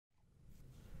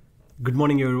Good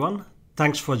morning, everyone.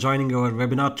 Thanks for joining our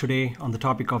webinar today on the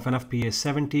topic of NFPA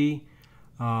 70,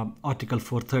 Article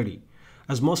 430.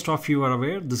 As most of you are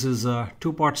aware, this is a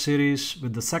two-part series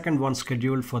with the second one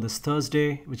scheduled for this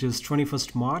Thursday, which is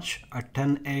 21st March at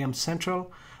 10 a.m.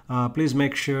 Central. Please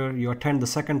make sure you attend the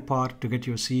second part to get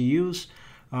your CEUs.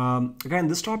 Again,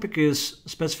 this topic is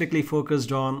specifically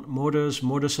focused on motors,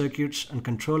 motor circuits, and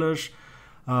controllers.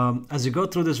 As you go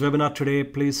through this webinar today,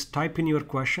 please type in your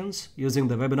questions using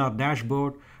the webinar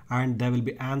dashboard and they will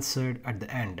be answered at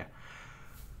the end.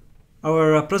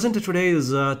 Our presenter today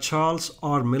is Charles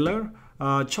R. Miller.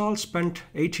 Charles spent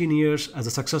 18 years as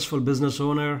a successful business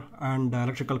owner and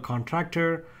electrical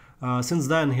contractor. Since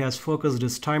then, he has focused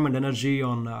his time and energy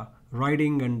on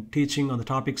writing and teaching on the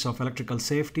topics of electrical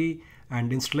safety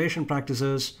and installation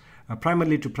practices,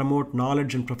 primarily to promote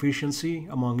knowledge and proficiency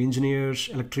among engineers,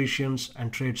 electricians,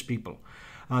 and tradespeople.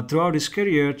 Throughout his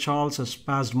career, Charles has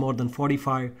passed more than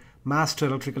 45 master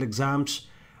electrical exams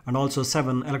and also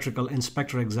 7 electrical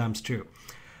inspector exams too.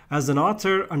 As an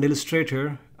author and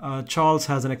illustrator, Charles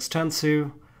has an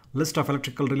extensive list of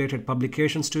electrical related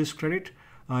publications to his credit,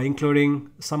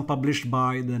 including some published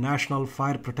by the National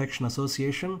Fire Protection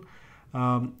Association,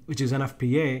 which is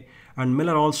NFPA, and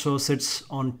Miller also sits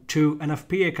on 2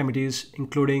 NFPA committees,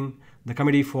 including the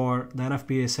committee for the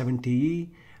NFPA 70E,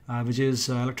 which is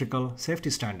electrical safety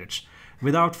standards.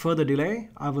 Without further delay,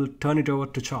 I will turn it over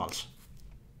to Charles.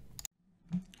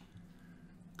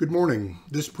 Good morning.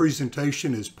 This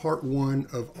presentation is part 1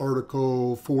 of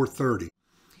Article 430.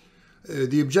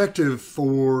 The objective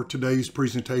for today's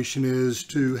presentation is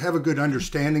to have a good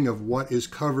understanding of what is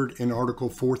covered in Article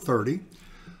 430,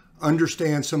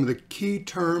 understand some of the key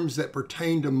terms that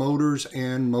pertain to motors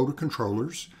and motor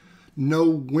controllers, know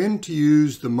when to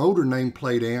use the motor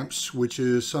nameplate amps, which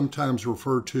is sometimes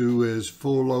referred to as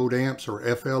full load amps or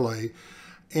FLA,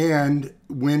 and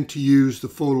when to use the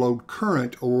full load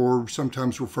current, or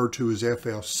sometimes referred to as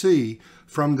FLC,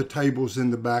 from the tables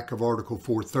in the back of Article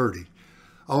 430.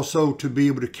 Also, to be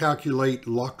able to calculate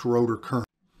locked rotor current.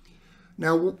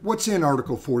 Now, what's in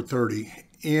Article 430?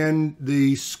 In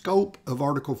the scope of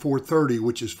Article 430,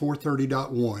 which is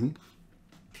 430.1,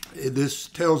 this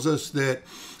tells us that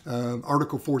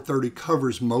Article 430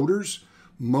 covers motors,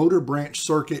 motor branch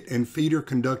circuit and feeder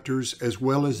conductors, as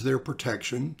well as their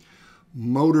protection,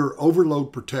 motor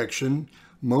overload protection,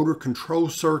 motor control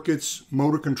circuits,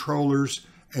 motor controllers,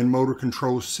 and motor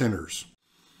control centers.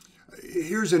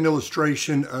 Here's an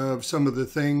illustration of some of the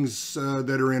things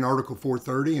that are in Article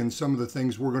 430 and some of the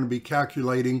things we're going to be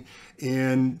calculating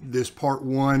in this Part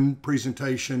 1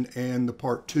 presentation and the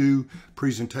Part 2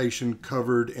 presentation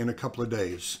covered in a couple of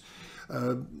days.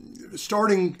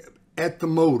 Starting at the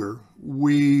motor,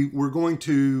 we're going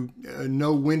to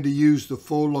know when to use the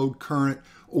full load current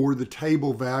or the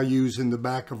table values in the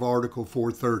back of Article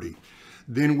 430.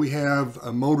 Then we have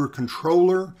a motor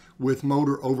controller with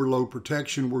motor overload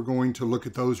protection. We're going to look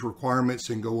at those requirements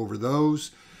and go over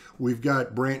those. We've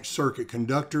got branch circuit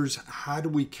conductors. How do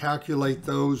we calculate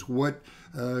those? What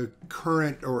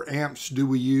current or amps do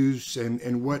we use,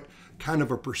 and what kind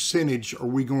of a percentage are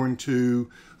we going to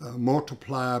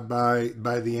multiply by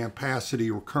the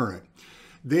ampacity or current?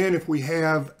 Then if we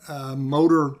have a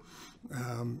motor,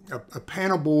 a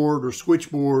panel board or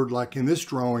switchboard like in this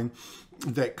drawing,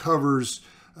 that covers,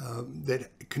 that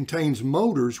contains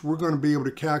motors, we're going to be able to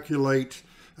calculate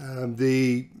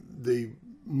the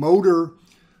motor,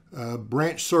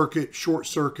 branch circuit, short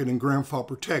circuit, and ground fault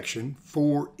protection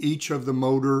for each of the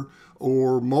motor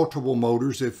or multiple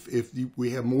motors if we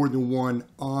have more than one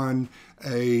on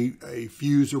a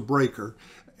fuse or breaker.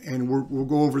 And we'll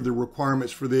go over the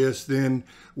requirements for this. Then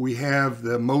we have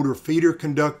the motor feeder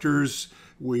conductors,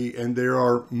 and there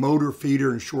are motor feeder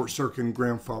and short circuit and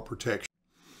ground fault protection.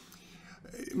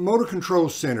 Motor Control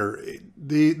Center.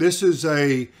 This is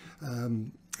a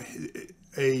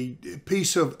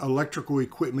piece of electrical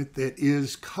equipment that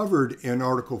is covered in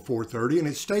Article 430, and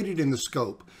it's stated in the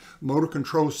scope. Motor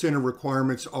Control Center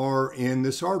requirements are in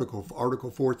this article,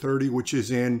 Article 430, which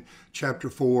is in Chapter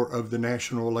 4 of the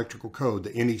National Electrical Code,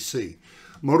 the NEC.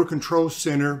 Motor Control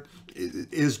Center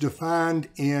is defined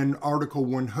in Article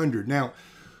 100. Now,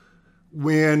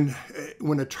 when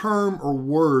a term or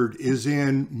word is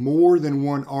in more than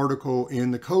one article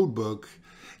in the code book,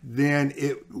 then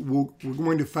we're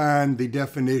going to find the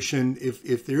definition.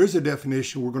 If there is a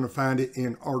definition, we're going to find it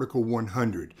in Article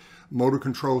 100. Motor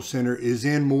Control Center is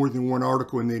in more than one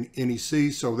article in the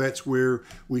NEC, so that's where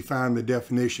we find the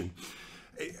definition.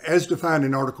 As defined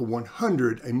in Article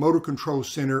 100, a motor control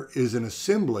center is an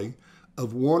assembly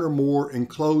of one or more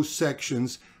enclosed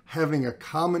sections having a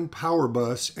common power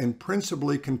bus and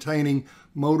principally containing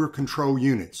motor control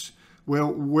units.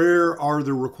 Well, where are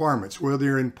the requirements? Well,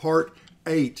 they're in Part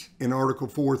 8 in Article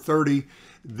 430.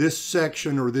 This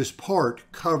section or this part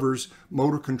covers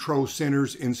motor control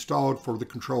centers installed for the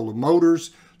control of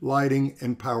motors, lighting,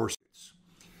 and power sockets.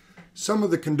 Some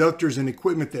of the conductors and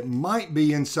equipment that might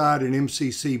be inside an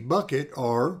MCC bucket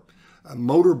are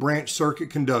motor branch circuit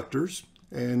conductors,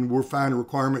 and we'll find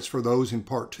requirements for those in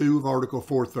Part 2 of Article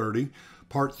 430.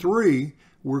 Part 3,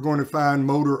 we're going to find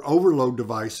motor overload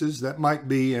devices. That might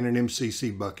be in an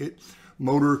MCC bucket.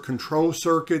 Motor control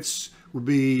circuits would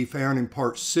be found in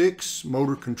Part 6.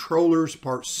 Motor controllers,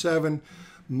 Part 7.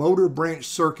 Motor branch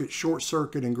circuit, short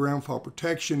circuit, and ground fault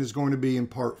protection is going to be in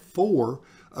Part 4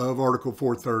 of Article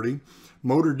 430.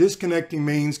 Motor disconnecting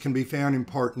means can be found in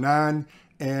Part 9,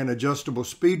 and adjustable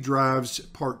speed drives,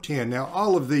 Part 10. Now,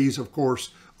 all of these, of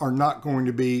course, are not going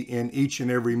to be in each and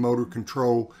every motor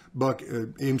control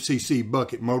bucket, MCC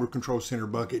bucket, motor control center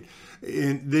bucket.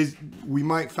 And we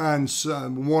might find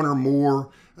one or more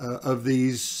of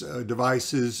these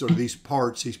devices or these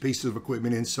parts, these pieces of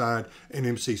equipment inside an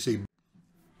MCC.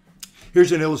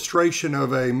 Here's an illustration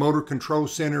of a motor control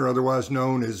center, otherwise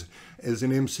known as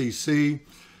an MCC.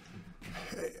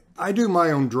 I do my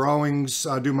own drawings,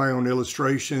 I do my own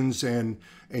illustrations, and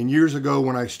years ago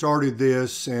when I started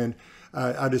this, and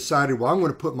I decided, well, I'm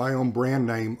going to put my own brand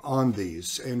name on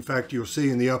these. In fact, you'll see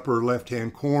in the upper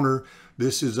left-hand corner,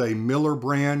 this is a Miller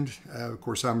brand. Of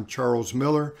course, I'm Charles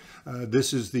Miller.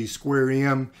 This is the Square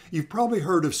M. You've probably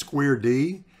heard of Square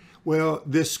D. Well,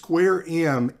 this Square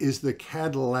M is the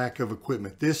Cadillac of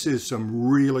equipment. This is some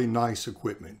really nice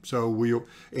equipment. So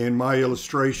in my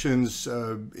illustrations,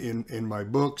 in my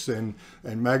books and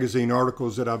magazine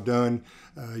articles that I've done,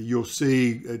 you'll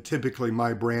see typically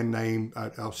my brand name.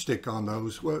 I'll stick on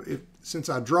those. Well, since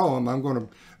I draw them, I'm going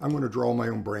to draw my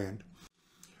own brand.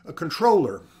 A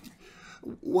controller.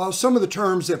 While some of the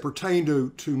terms that pertain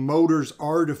to motors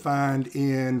are defined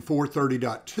in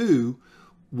 430.2,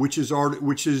 which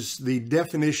is the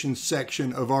definition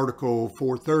section of Article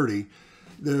 430,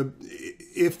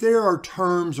 if there are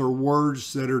terms or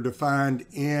words that are defined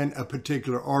in a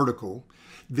particular article,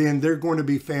 then they're going to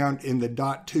be found in the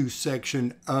 .2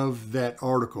 section of that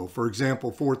article. For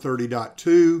example,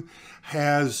 430.2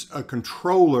 has a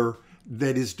controller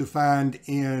that is defined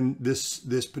in this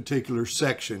particular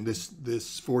section, this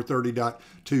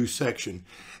 430.2 section.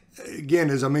 Again,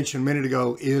 as I mentioned a minute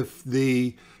ago, if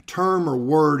the term or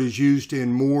word is used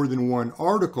in more than one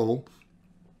article,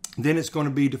 then it's going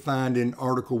to be defined in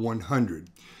Article 100.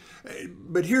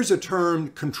 But here's a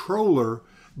term, controller,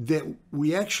 that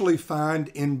we actually find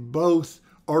in both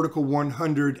Article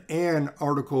 100 and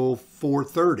Article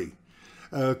 430.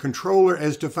 Controller,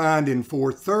 as defined in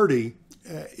 430,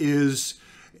 it's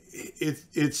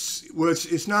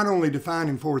not only defined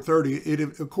in 430.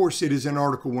 Of course, it is in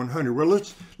Article 100. Well,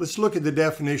 let's look at the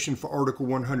definition for Article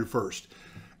 100 first.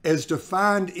 As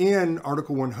defined in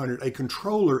Article 100, a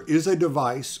controller is a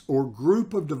device or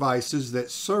group of devices that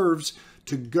serves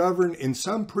to govern in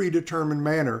some predetermined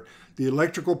manner the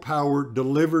electrical power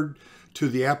delivered to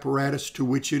the apparatus to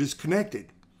which it is connected.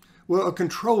 Well, a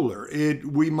controller,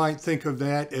 we might think of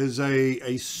that as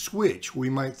a switch.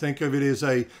 We might think of it as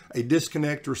a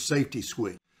disconnect or safety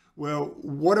switch. Well,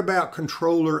 what about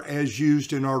controller as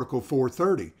used in Article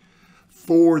 430?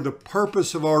 For the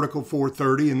purpose of Article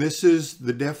 430, and this is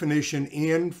the definition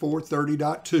in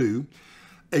 430.2,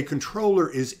 a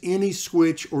controller is any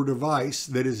switch or device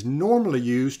that is normally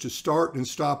used to start and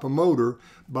stop a motor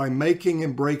by making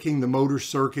and breaking the motor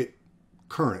circuit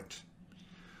current.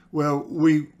 Well,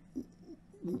 we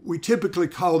typically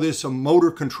call this a motor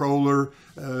controller.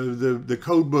 The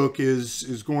code book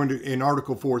is going to, in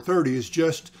Article 430, is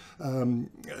just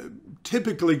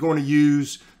typically going to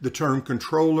use the term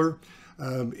controller.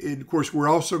 Of course, we're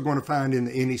also going to find in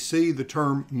the NEC the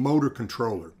term motor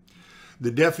controller.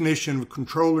 The definition of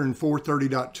controller in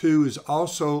 430.2 is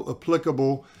also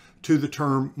applicable to the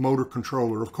term motor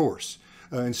controller, of course.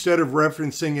 Instead of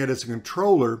referencing it as a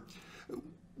controller,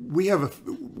 we have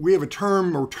a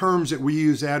term or terms that we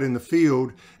use out in the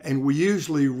field, and we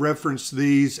usually reference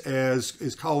these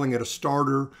as calling it a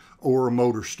starter or a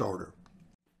motor starter.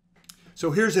 So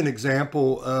here's an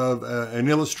example of an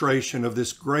illustration of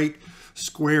this great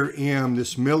Square M,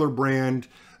 this Miller brand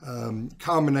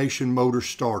combination motor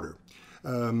starter.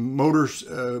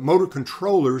 Motor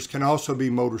controllers can also be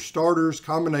motor starters,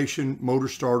 combination motor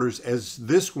starters as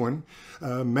this one,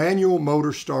 manual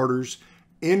motor starters,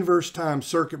 inverse time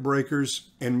circuit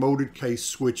breakers, and molded case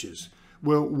switches.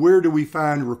 Well, where do we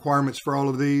find requirements for all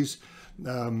of these?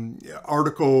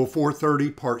 Article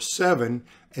 430, Part 7,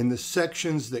 and the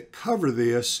sections that cover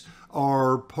this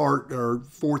are part or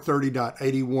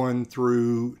 430.81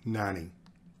 through 90.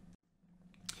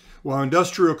 While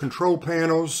industrial control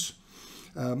panels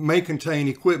may contain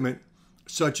equipment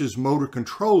such as motor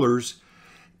controllers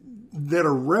that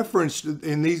are referenced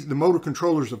in these, the motor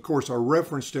controllers, of course, are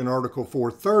referenced in Article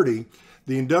 430.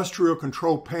 The industrial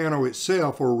control panel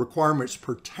itself, or requirements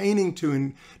pertaining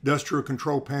to industrial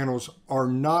control panels, are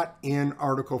not in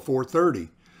Article 430.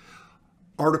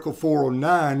 Article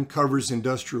 409 covers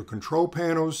industrial control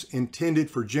panels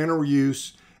intended for general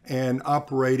use and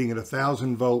operating at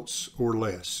 1,000 volts or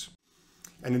less.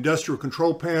 An industrial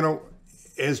control panel,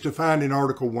 as defined in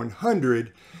Article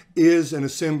 100, is an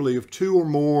assembly of two or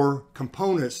more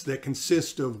components that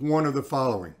consist of one of the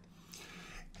following.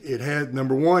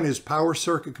 Number one is power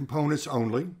circuit components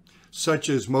only, such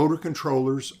as motor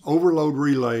controllers, overload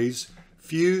relays,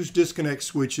 fuse disconnect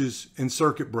switches, and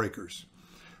circuit breakers.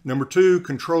 Number two,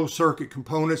 control circuit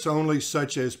components only,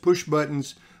 such as push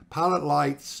buttons, pilot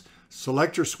lights,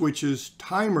 selector switches,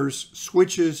 timers,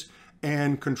 switches,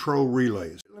 and control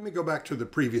relays. Let me go back to the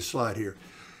previous slide here.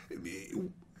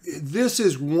 This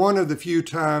is one of the few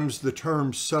times the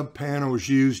term subpanel is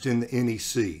used in the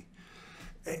NEC.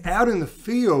 Out in the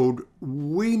field,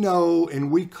 we know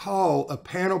and we call a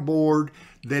panel board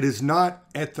that is not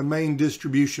at the main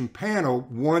distribution panel,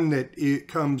 one that it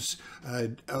comes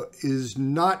is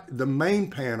not the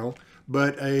main panel,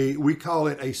 but we call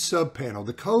it a subpanel.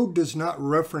 The code does not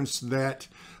reference that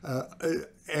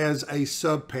as a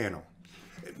subpanel.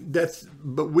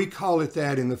 But we call it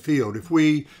that in the field. If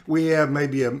we have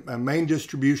maybe a main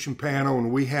distribution panel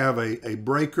and we have a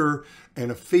breaker and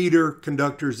a feeder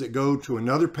conductors that go to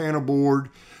another panel board,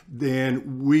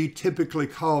 then we typically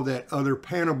call that other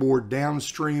panel board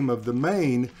downstream of the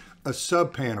main a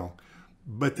subpanel.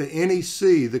 But the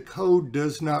NEC, the code,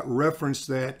 does not reference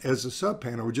that as a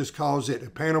subpanel. It just calls it a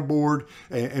panel board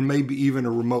and maybe even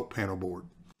a remote panel board.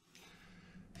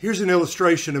 Here's an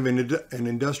illustration of an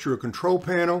industrial control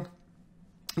panel.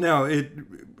 Now,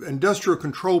 industrial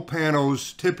control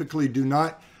panels typically do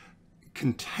not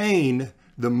contain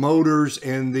the motors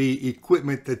and the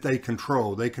equipment that they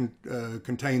control. They can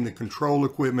contain the control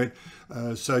equipment,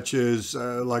 such as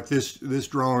like this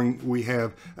drawing. We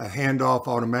have a handoff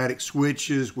automatic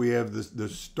switches. We have the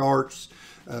starts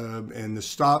and the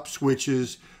stop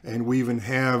switches, and we even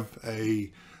have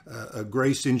a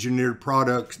Grace engineered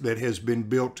product that has been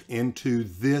built into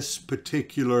this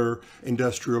particular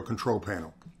industrial control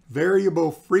panel.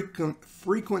 Variable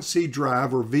frequency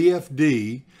drive, or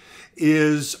VFD,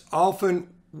 is often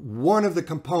one of the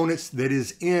components that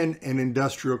is in an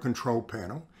industrial control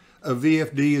panel. A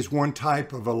VFD is one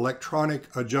type of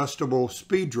electronic adjustable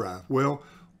speed drive. Well,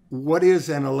 what is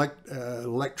an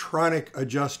electronic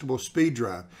adjustable speed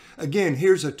drive? Again,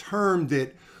 here's a term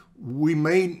that we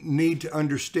may need to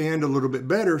understand a little bit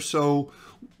better. So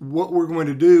what we're going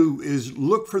to do is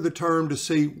look for the term to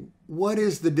see what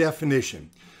is the definition.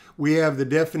 We have the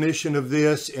definition of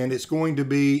this, and it's going to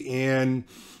be in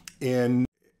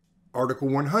Article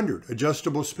 100,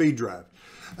 adjustable speed drive.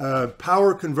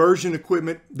 Power conversion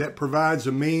equipment that provides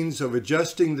a means of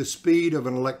adjusting the speed of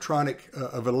an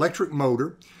electric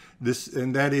motor.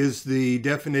 And that is the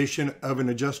definition of an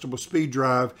adjustable speed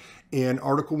drive in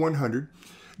Article 100.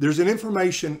 There's an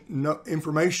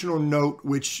informational note,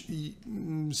 which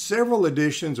several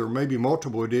editions, or maybe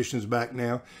multiple editions back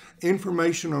now,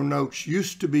 informational notes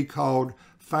used to be called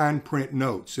fine print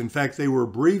notes. In fact, they were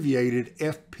abbreviated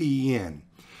FPN,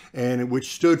 and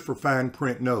which stood for fine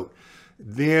print note.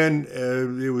 Then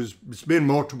it's been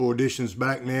multiple editions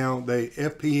back now. The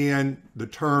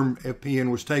term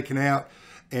FPN was taken out,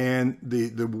 and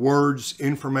the words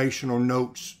informational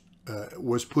notes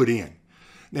was put in.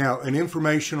 Now, an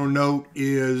informational note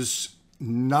is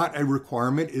not a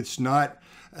requirement. It's not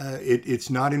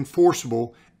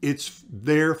enforceable. It's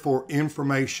there for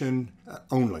information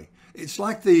only. It's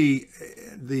like the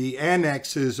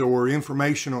annexes or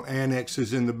informational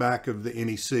annexes in the back of the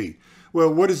NEC.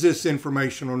 Well, what does this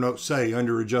informational note say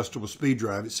under adjustable speed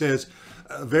drive? It says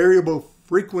a variable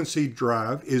frequency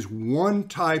drive is one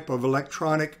type of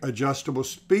electronic adjustable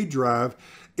speed drive.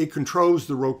 It controls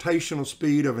the rotational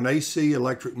speed of an AC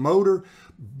electric motor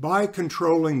by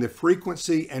controlling the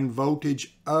frequency and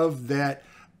voltage of that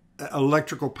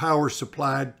electrical power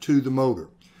supplied to the motor.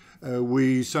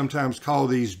 We sometimes call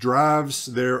these drives.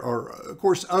 There are, of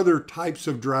course, other types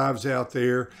of drives out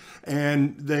there,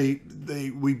 and they're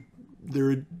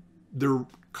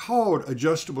called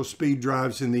adjustable speed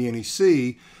drives in the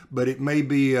NEC, but it may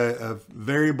be a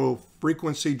variable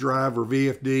frequency drive, or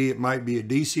VFD. It might be a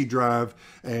DC drive,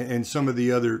 and some of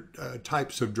the other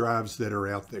types of drives that are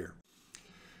out there.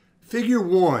 Figure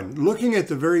 1, looking at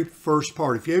the very first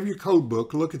part. If you have your code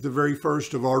book, look at the very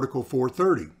first of Article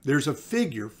 430. There's a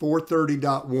figure,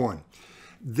 430.1.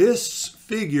 This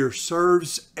figure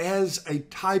serves as a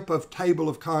type of table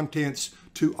of contents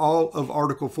to all of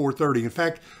Article 430. In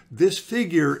fact, this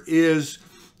figure is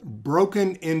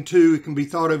broken into, it can be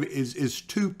thought of as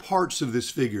two parts of this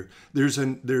figure. There's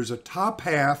a top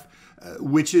half,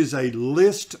 which is a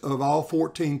list of all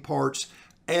 14 parts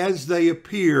as they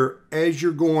appear as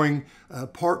you're going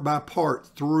part by part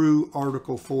through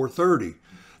Article 430.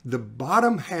 The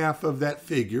bottom half of that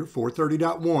figure,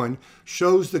 430.1,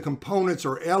 shows the components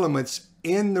or elements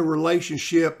in the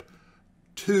relationship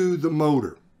to the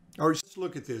motor. All right, let's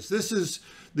look at this. This is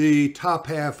the top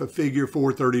half of figure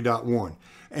 430.1.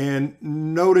 And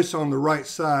notice on the right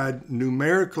side,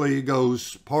 numerically, it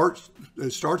goes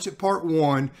it starts at part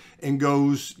 1 and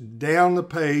goes down the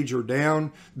page or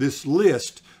down this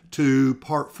list to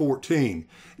part 14.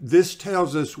 This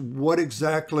tells us what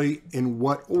exactly in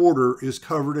what order is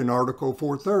covered in Article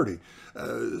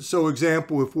 430. So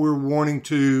example, if we're wanting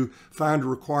to find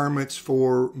requirements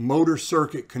for motor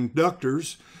circuit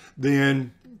conductors,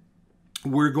 then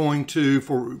we're going to,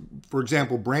 for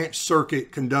example, branch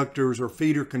circuit conductors or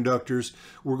feeder conductors,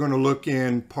 we're going to look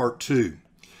in part 2.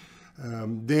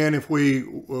 Then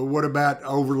what about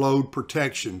overload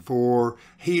protection for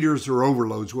heaters or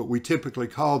overloads, what we typically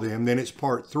call them, then it's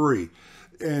part 3.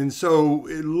 And so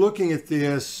looking at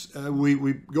this,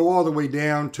 we go all the way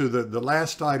down to the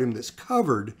last item that's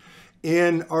covered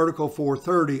in Article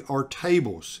 430 are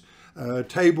tables.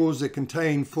 Tables that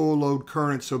contain full load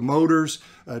currents of motors,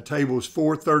 tables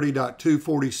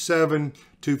 430.247,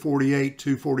 248,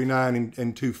 249,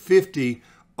 and 250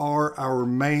 are our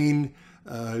main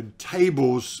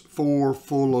tables for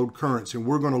full load currents. And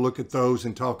we're going to look at those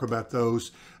and talk about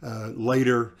those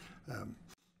later.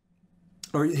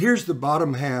 Here's the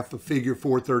bottom half of figure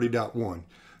 430.1.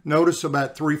 Notice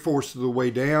about 3/4 of the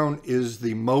way down is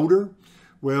the motor.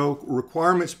 Well,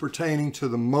 requirements pertaining to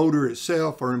the motor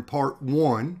itself are in part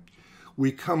 1.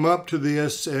 We come up to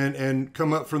this and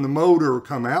come up from the motor or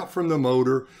come out from the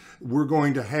motor. We're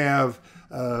going to have,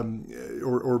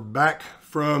 or back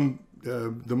from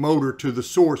the motor to the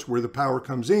source where the power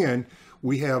comes in,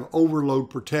 we have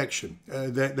overload protection.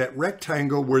 That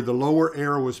rectangle where the lower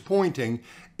arrow is pointing,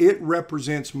 it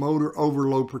represents motor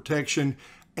overload protection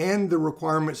and the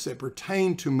requirements that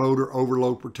pertain to motor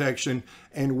overload protection.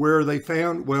 And where are they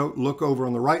found? Well, look over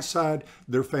on the right side.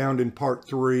 They're found in part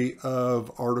 3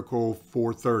 of Article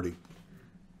 430.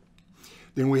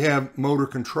 Then we have motor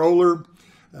controller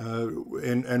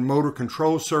and motor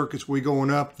control circuits. We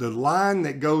going up. The line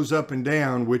that goes up and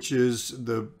down, which is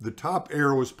the top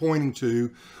arrow is pointing to,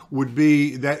 would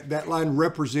be that line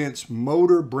represents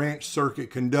motor branch circuit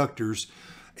conductors.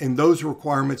 And those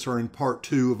requirements are in part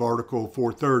 2 of Article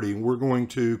 430. And we're going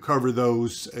to cover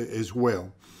those as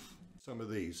well. Some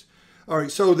of these. All right,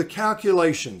 so the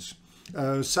calculations.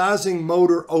 Sizing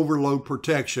motor overload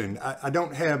protection. I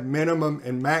don't have minimum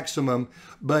and maximum,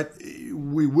 but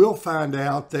we will find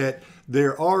out that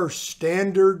there are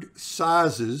standard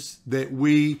sizes that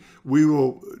we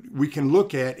can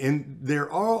look at, and there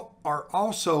are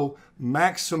also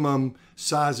maximum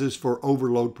sizes for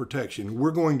overload protection.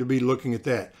 We're going to be looking at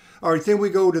that. All right, then we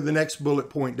go to the next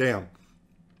bullet point down.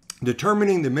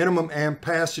 Determining the minimum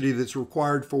ampacity that's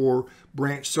required for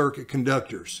branch circuit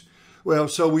conductors. Well,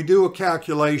 so we do a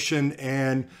calculation,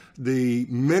 and the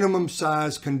minimum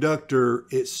size conductor,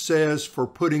 it says for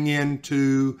putting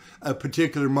into a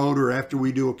particular motor after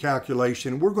we do a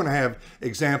calculation. We're going to have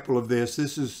example of this.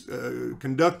 This is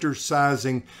conductor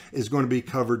sizing is going to be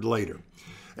covered later.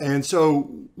 And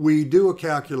so we do a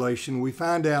calculation. We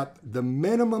find out the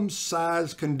minimum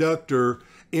size conductor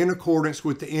in accordance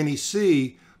with the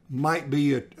NEC might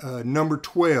be a number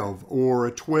 12 or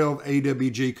a 12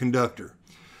 AWG conductor.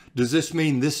 Does this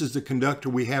mean this is the conductor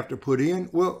we have to put in?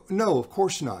 Well, no, of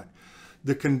course not.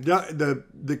 The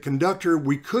conductor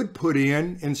we could put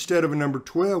in, instead of a number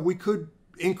 12, we could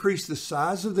increase the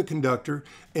size of the conductor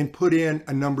and put in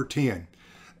a number 10.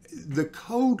 The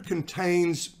code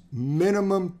contains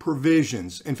minimum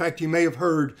provisions. In fact, you may have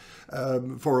heard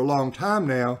for a long time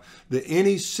now, the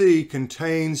NEC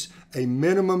contains a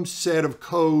minimum set of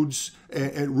codes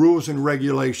and rules and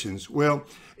regulations. Well,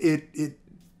 it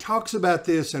talks about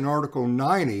this in Article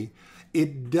 90.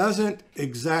 It doesn't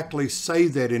exactly say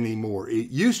that anymore. It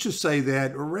used to say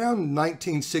that around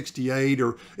 1968,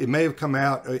 or it may have come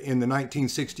out in the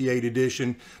 1968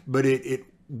 edition, but it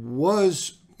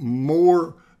was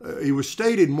more, it was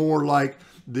stated more like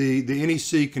the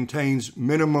NEC contains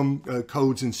minimum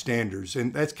codes and standards,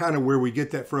 and that's kind of where we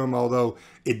get that from, although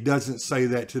it doesn't say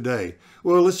that today.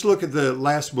 Well, let's look at the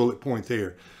last bullet point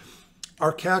there.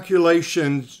 Our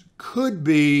calculations could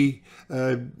be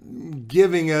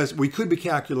we could be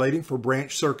calculating for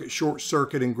branch circuit, short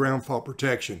circuit, and ground fault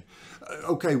protection.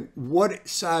 Okay, what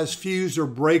size fuse or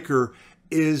breaker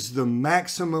is the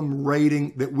maximum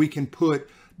rating that we can put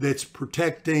that's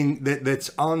protecting, that's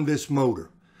on this motor?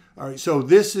 All right, so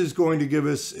this is going to give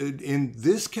us, in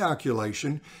this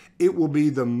calculation, it will be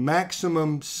the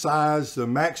maximum size, the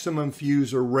maximum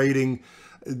fuse or rating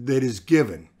that is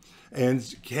given.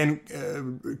 And can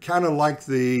kind of like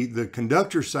the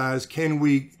conductor size, can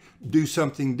we do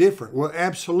something different? Well,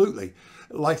 absolutely.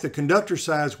 Like the conductor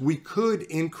size, we could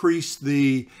increase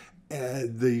the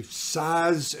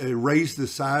size, raise the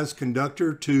size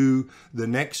conductor to the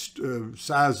next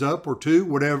size up or two,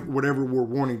 whatever we're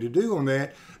wanting to do on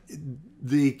that.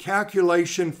 The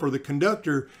calculation for the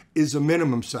conductor is a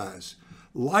minimum size.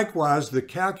 Likewise, the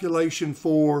calculation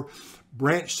for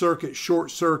branch circuit,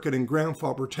 short circuit, and ground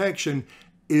fault protection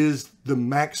is the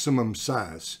maximum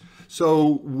size.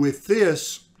 So with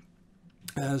this,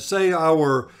 say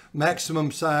our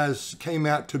maximum size came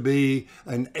out to be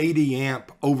an 80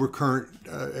 amp overcurrent,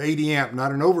 80 amp,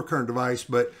 not an overcurrent device,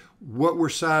 but what we're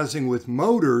sizing with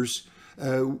motors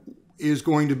is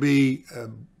going to be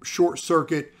short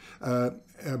circuit,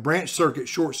 branch circuit,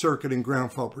 short circuit, and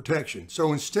ground fault protection.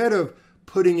 So instead of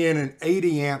putting in an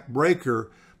 80 amp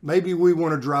breaker, maybe we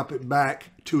want to drop it back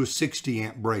to a 60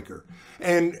 amp breaker.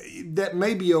 And that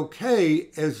may be okay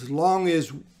as long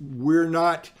as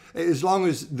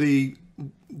the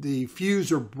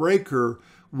fuse or breaker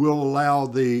will allow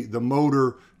the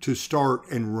motor to start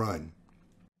and run.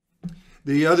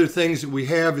 The other things that we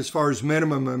have as far as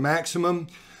minimum and maximum,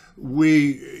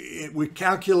 we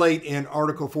calculate in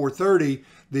Article 430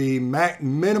 the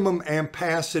minimum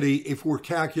ampacity if we're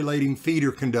calculating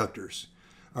feeder conductors.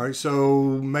 All right,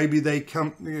 so maybe they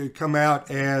come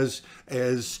out as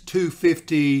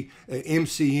 250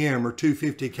 MCM or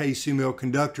 250 kc mil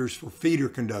conductors for feeder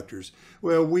conductors.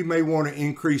 Well, we may want to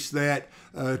increase that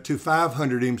to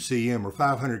 500 MCM or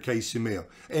 500 kc mil.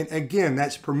 And again,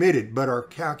 that's permitted, but our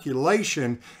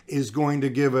calculation is going to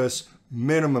give us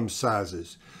minimum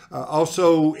sizes.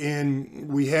 Also,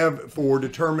 we have for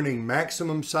determining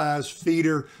maximum size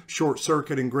feeder, short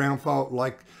circuit, and ground fault,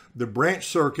 like the branch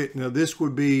circuit. Now this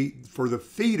would be for the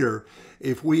feeder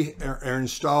if we are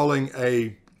installing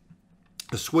a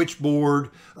switchboard,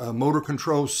 a motor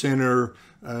control center,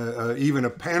 even a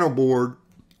panel board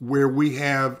where we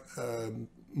have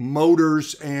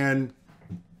motors and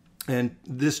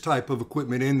this type of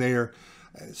equipment in there.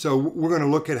 So we're going to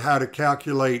look at how to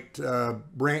calculate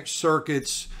branch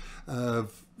circuits.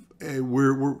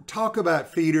 We'll talk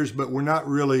about feeders, but we're not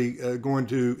really going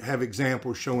to have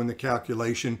examples showing the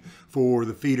calculation for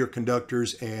the feeder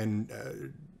conductors and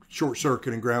short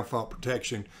circuit and ground fault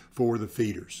protection for the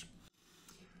feeders.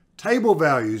 Table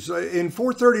values. In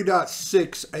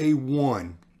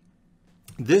 430.6A1,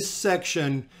 this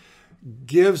section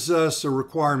gives us a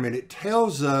requirement. It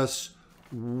tells us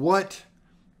what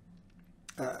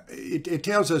it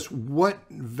tells us what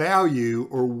value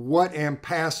or what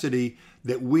ampacity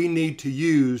that we need to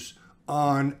use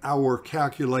on our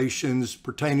calculations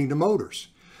pertaining to motors.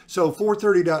 So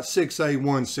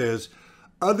 430.6A1 says,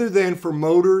 other than for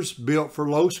motors built for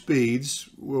low speeds,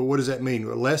 well, what does that mean?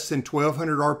 Well, less than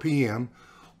 1200 RPM,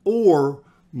 or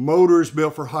motors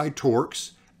built for high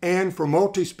torques, and for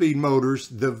multi-speed motors,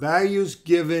 the values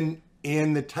given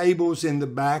in the tables in the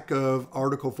back of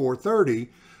Article 430,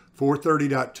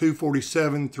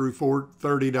 430.247 through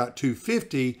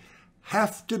 430.250,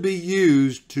 have to be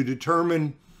used to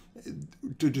determine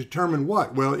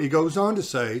what? Well, it goes on to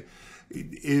say,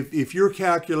 if you're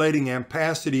calculating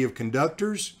ampacity of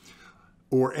conductors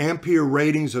or ampere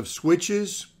ratings of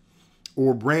switches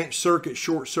or branch circuit,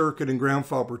 short circuit, and ground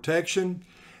fault protection,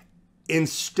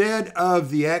 instead of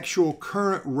the actual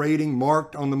current rating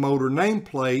marked on the motor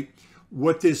nameplate,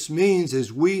 what this means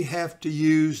is we have to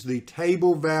use the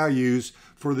table values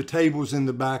for the tables in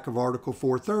the back of Article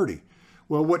 430.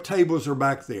 Well, what tables are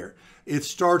back there? It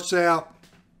starts out,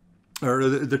 or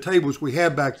the tables we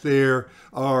have back there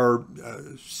are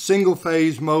single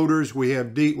phase motors. We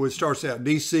have what starts out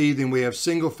DC, then we have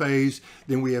single phase,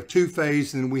 then we have two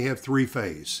phase, then we have three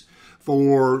phase.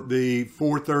 For the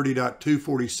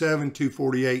 430.247,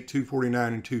 248,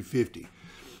 249, and 250.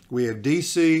 We have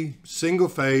DC, single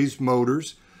phase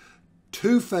motors,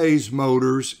 two phase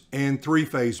motors, and three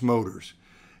phase motors.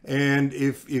 And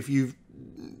if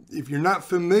you're not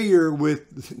familiar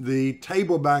with the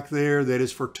table back there that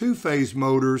is for two phase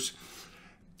motors,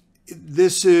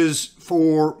 This is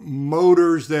for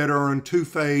motors that are on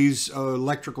two-phase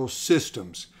electrical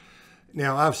systems.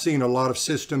 Now, I've seen a lot of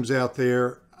systems out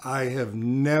there. I have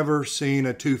never seen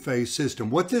a two-phase system.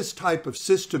 What this type of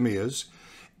system is,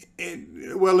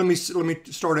 well, let me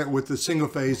start out with the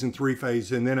single-phase and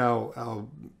three-phase, and then I'll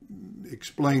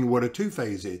explain what a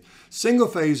two-phase is.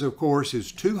 Single-phase, of course,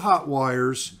 is two hot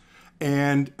wires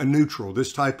and a neutral,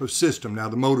 this type of system. Now,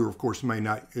 the motor, of course, may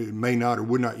not or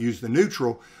would not use the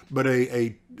neutral, but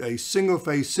a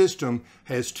single-phase system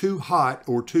has two hot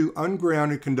or two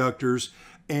ungrounded conductors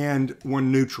and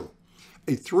one neutral.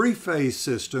 A three-phase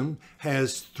system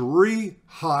has three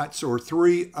hots or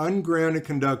three ungrounded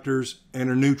conductors and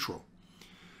a neutral.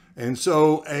 And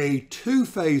so a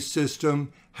two-phase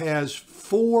system has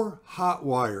four hot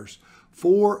wires,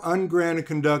 four ungrounded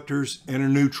conductors, and a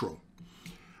neutral.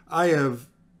 I have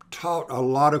taught a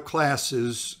lot of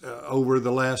classes over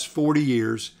the last 40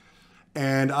 years,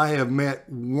 and I have met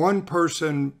one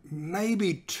person,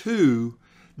 maybe two,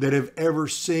 that have ever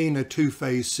seen a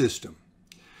two-phase system.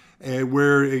 And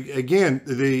where, again,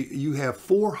 you have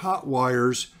four hot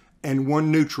wires and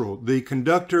one neutral. The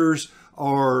conductors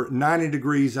are 90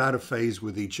 degrees out of phase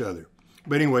with each other.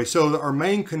 But anyway, so our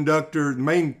main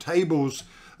tables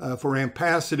for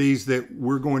ampacities that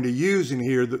we're going to use in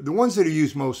here, the ones that are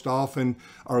used most often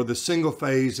are the single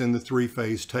phase and the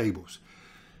three-phase tables.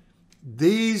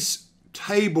 These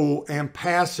table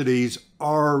ampacities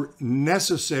are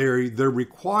necessary, they're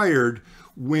required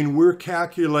when we're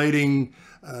calculating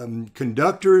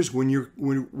conductors, when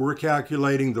we're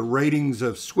calculating the ratings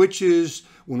of switches,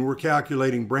 when we're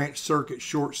calculating branch circuit,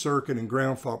 short circuit, and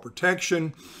ground fault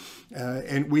protection.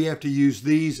 And we have to use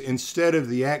these instead of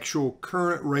the actual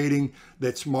current rating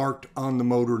that's marked on the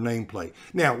motor nameplate.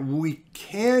 Now, we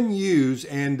can use,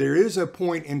 and there is a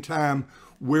point in time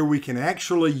where we can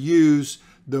actually use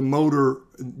the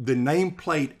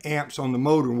nameplate amps on the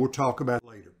motor, and we'll talk about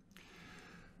later.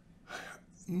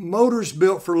 Motors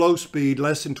built for low speed,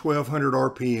 less than 1200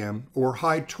 RPM, or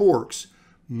high torques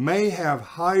may have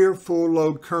higher full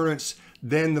load currents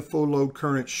than the full load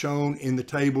current shown in the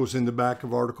tables in the back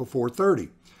of Article 430.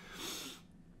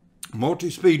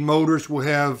 Multi-speed motors will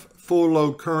have full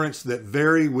load currents that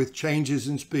vary with changes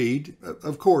in speed,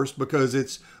 of course, because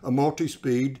it's a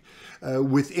multi-speed.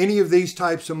 With any of these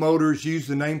types of motors, use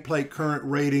the nameplate current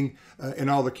rating in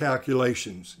all the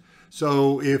calculations.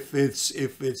 So if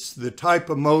it's the type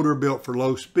of motor built for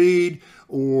low speed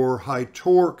or high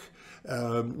torque,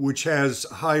 which has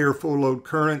higher full load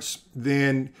currents,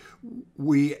 then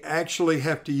we actually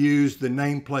have to use the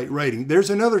nameplate rating.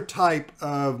 There's another type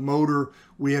of motor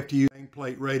we have to use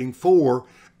nameplate rating for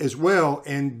as well,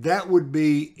 and that would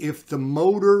be if the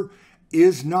motor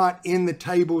is not in the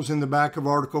tables in the back of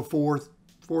Article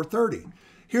 430.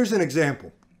 Here's an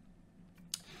example.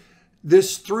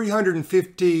 This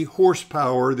 350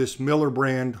 horsepower, this Miller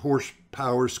brand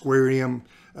horsepower square M,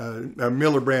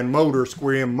 Miller brand motor,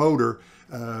 square M motor,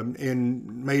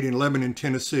 made in Lebanon,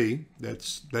 Tennessee.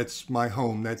 That's my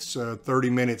home. That's 30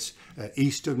 minutes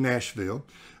east of Nashville.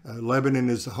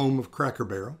 Lebanon is the home of Cracker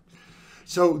Barrel.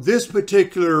 So this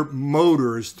particular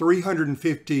motor, is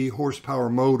 350 horsepower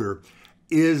motor,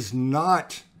 is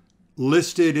not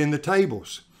listed in the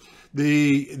tables.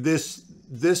 This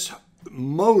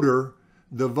motor,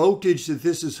 the voltage that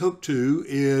this is hooked to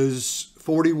is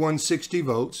 4160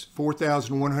 volts,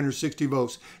 4,160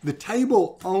 volts. The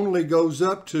table only goes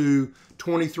up to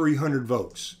 2,300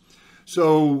 volts.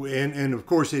 So, and of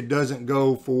course it doesn't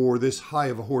go for this high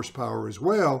of a horsepower as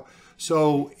well.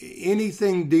 So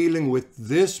anything dealing with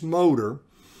this motor,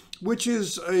 which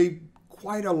is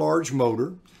quite a large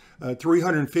motor,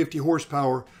 350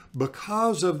 horsepower,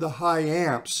 because of the high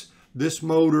amps, this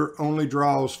motor only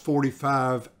draws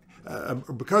 45,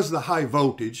 because of the high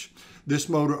voltage, this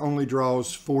motor only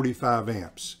draws 45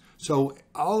 amps. So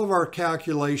all of our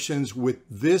calculations with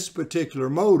this particular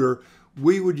motor,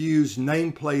 we would use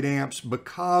nameplate amps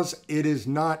because it is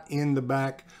not in the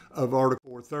back of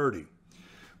Article 430.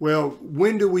 Well,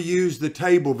 when do we use the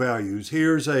table values?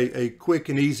 Here's a quick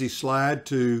and easy slide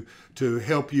to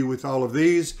help you with all of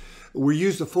these. We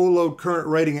use the full load current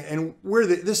rating, and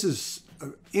this is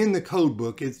in the code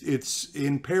book. It's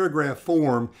in paragraph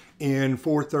form in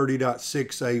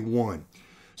 430.6A1.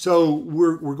 So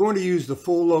we're going to use the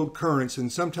full load currents,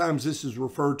 and sometimes this is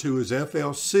referred to as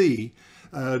FLC,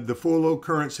 the full load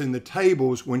currents in the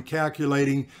tables when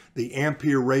calculating the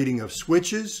ampere rating of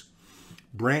switches,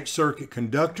 branch circuit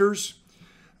conductors,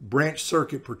 branch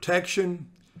circuit protection,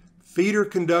 feeder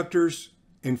conductors,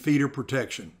 and feeder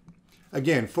protection.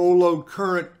 Again, full load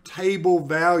current table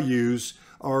values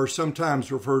are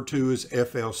sometimes referred to as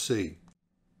FLC.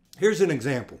 Here's an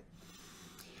example.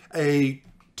 A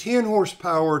 10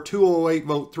 horsepower, 208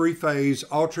 volt, three-phase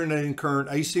alternating current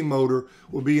AC motor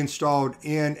will be installed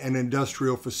in an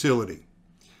industrial facility.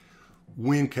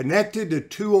 When connected to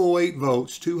 208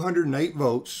 volts, 208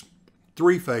 volts,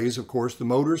 three-phase, of course, the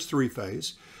motor is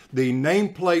three-phase, the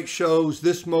nameplate shows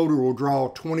this motor will draw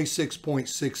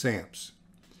 26.6 amps.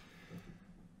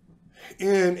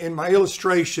 In my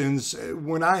illustrations,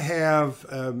 when I have,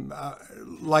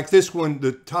 like this one,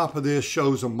 the top of this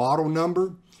shows a model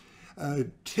number.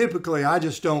 Typically, I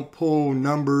just don't pull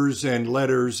numbers and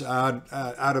letters out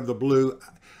of the blue.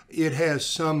 It has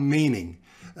some meaning.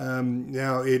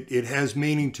 Now, it has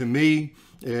meaning to me.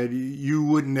 You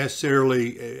wouldn't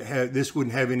necessarily this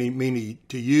wouldn't have any meaning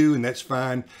to you, and that's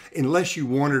fine, unless you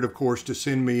wanted, of course, to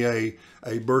send me a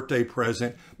birthday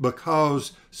present,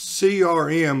 because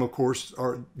CRM, of course,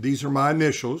 these are my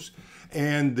initials,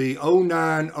 and the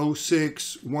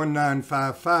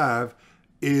 09061955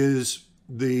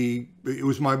 it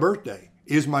was my birthday.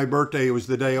 Is my birthday. It was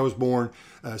the day I was born,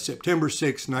 September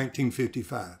 6,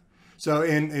 1955. So,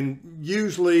 and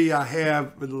usually I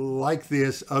have, like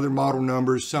this, other model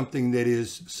numbers, something that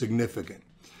is significant.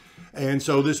 And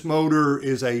so this motor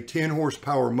is a 10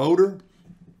 horsepower motor.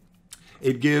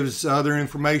 It gives other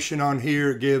information on here.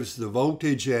 It gives the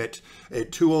voltage at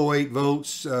 208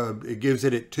 volts. It gives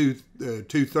it at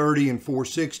 230 and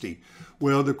 460.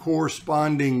 Well, the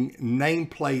corresponding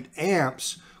nameplate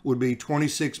amps would be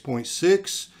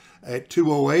 26.6 at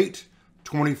 208,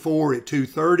 24 at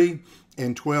 230,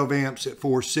 and 12 amps at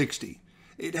 460.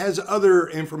 It has other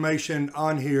information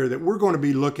on here that we're going to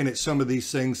be looking at some of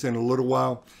these things in a little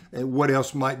while, and what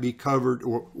else might be covered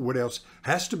or what else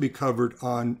has to be covered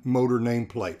on motor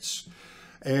nameplates.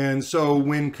 And so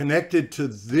when connected to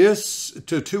this,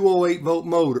 to 208 volt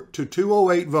motor, to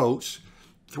 208 volts,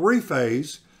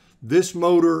 three-phase, this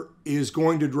motor is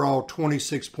going to draw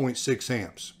 26.6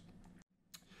 amps.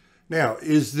 Now,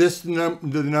 is this the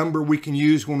number we can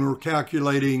use when we're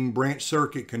calculating branch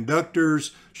circuit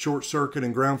conductors, short circuit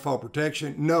and ground fault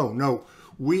protection? No.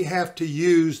 We have to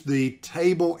use the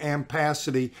table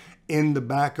ampacity in the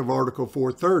back of Article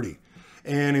 430.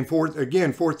 And in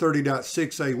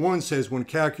 430.6A1 says when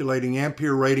calculating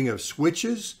ampere rating of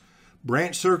switches,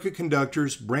 branch circuit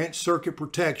conductors, branch circuit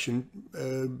protection,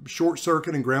 short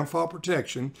circuit and ground fault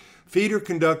protection, feeder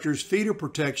conductors, feeder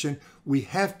protection, we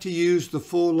have to use the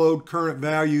full load current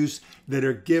values that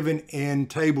are given in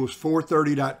tables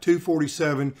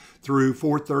 430.247 through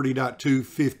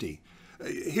 430.250.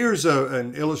 Here's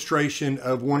an illustration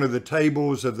of one of the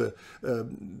tables of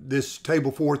this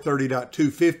table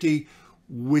 430.250,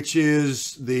 which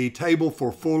is the table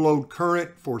for full load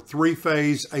current for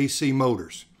three-phase AC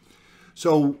motors.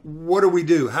 So what do we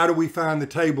do? How do we find the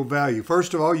table value?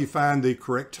 First of all, you find the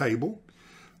correct table.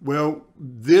 Well,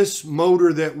 this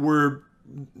motor that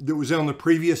was on the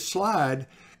previous slide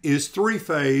is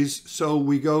three-phase, so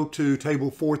we go to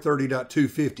table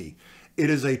 430.250. It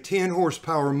is a 10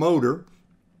 horsepower motor,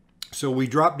 so we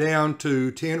drop down to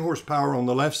 10 horsepower on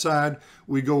the left side.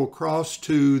 We go across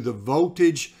to the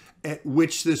voltage at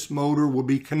which this motor will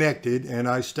be connected, and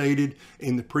I stated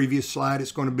in the previous slide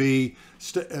it's going to be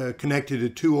connected to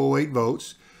 208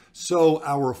 volts. So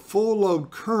our full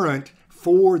load current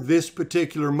for this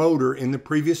particular motor in the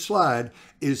previous slide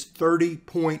is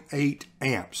 30.8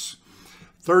 amps.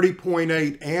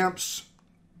 30.8 amps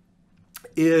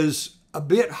is a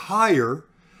bit higher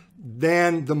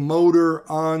than the motor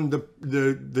on the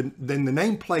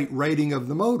nameplate rating of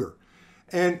the motor.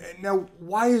 And now,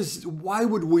 why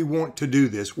would we want to do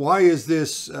this? Why is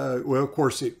this? Well, of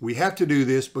course, we have to do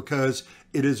this because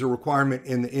it is a requirement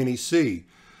in the NEC.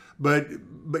 But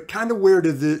kind of where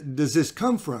does this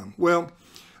come from? Well,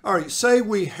 all right, say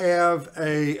we have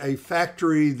a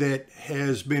factory that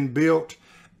has been built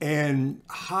and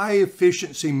high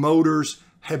efficiency motors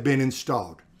have been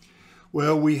installed.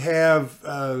 Well, we have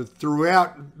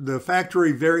throughout the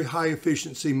factory very high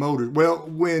efficiency motors. Well,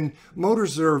 when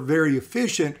motors are very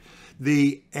efficient,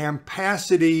 the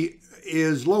ampacity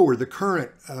is lower. The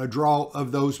current draw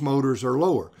of those motors are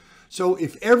lower. So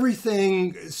if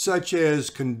everything such as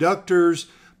conductors,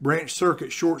 branch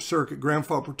circuit, short circuit, ground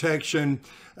fault protection,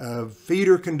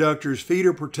 feeder conductors,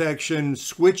 feeder protection,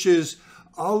 switches,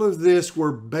 all of this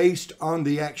were based on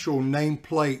the actual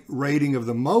nameplate rating of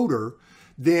the motor,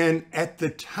 then at the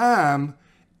time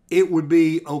it would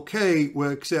be okay,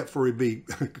 well, except for it'd be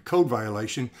a code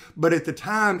violation, but at the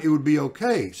time it would be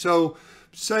okay. So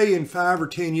say in 5 or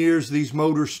 10 years, these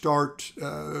motors start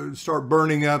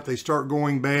burning up, they start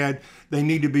going bad, they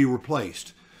need to be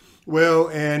replaced. Well,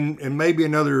 and maybe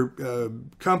another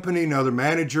company, another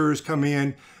managers come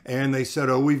in And they said,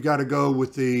 oh, we've got to go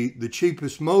with the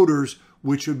cheapest motors,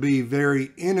 which would be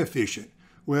very inefficient.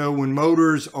 Well, when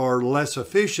motors are less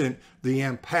efficient, the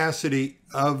ampacity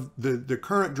of the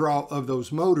current draw of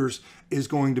those motors is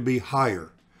going to be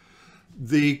higher.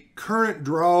 The current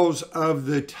draws of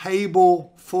the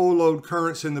table full load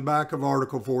currents in the back of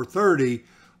Article 430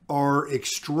 are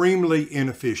extremely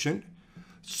inefficient.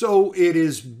 So it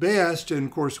is best, and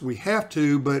of course we have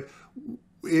to, but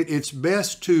it's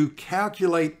best to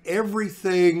calculate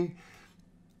everything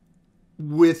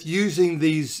with using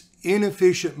these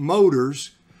inefficient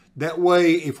motors. That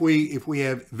way, if we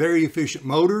have very efficient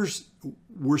motors,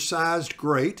 we're sized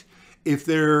great. If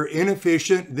they're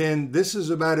inefficient, then this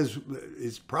is about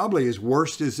it's probably as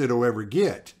worst as it'll ever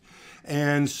get.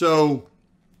 And so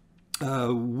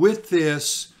with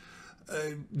this,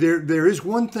 there is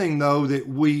one thing though that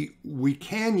we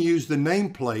can use the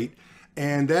nameplate,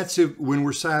 and that's when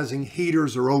we're sizing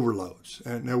heaters or overloads.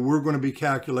 Now we're going to be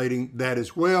calculating that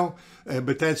as well,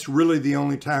 but that's really the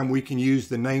only time we can use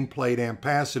the nameplate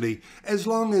ampacity, as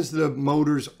long as the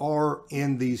motors are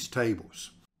in these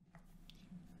tables.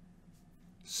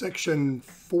 Section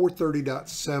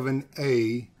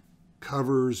 430.7a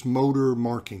covers motor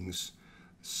markings.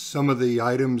 Some of the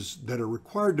items that are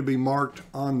required to be marked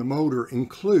on the motor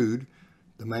include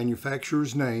the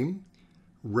manufacturer's name,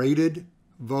 rated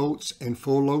volts and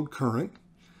full load current,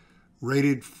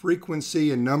 rated frequency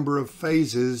and number of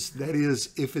phases, that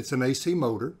is if it's an AC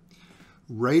motor,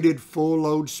 rated full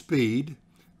load speed,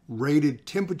 rated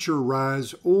temperature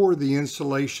rise or the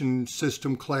insulation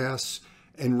system class,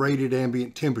 and rated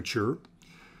ambient temperature,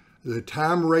 the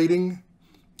time rating,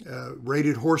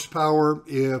 rated horsepower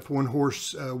if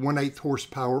 1/8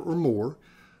 horsepower or more,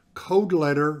 code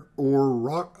letter or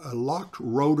locked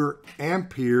rotor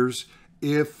amperes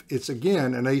if it's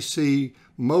again an AC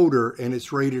motor and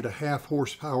it's rated 1/2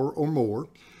 horsepower or more,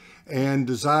 and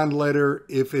design letter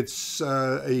if it's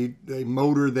a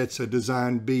motor that's a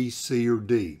design B, C, or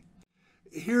D.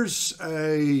 Here's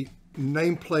a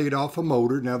nameplate off a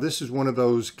motor. Now this is one of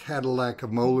those Cadillac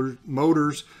of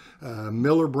motors,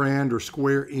 Miller brand or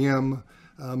Square M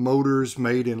motors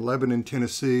made in Lebanon,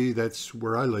 Tennessee. That's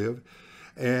where I live.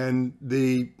 And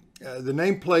the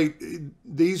nameplate,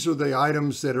 these are the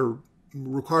items that are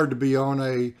required to be on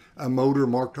a motor,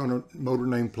 marked on a motor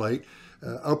nameplate.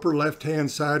 Upper left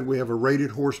hand side we have a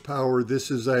rated horsepower. This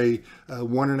is a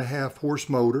 1.5 horse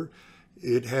motor.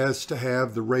 It has to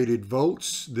have the rated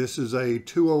volts. This is a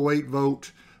 208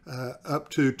 volt up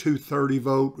to 230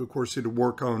 volt. Of course, it'll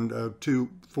work on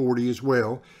 240 as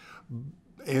well.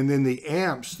 And then the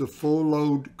amps, the full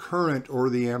load current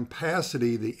or the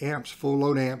ampacity, the amps, full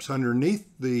load amps underneath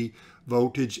the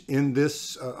voltage in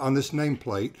this on this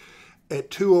nameplate. At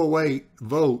 208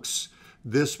 volts,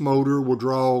 this motor will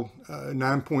draw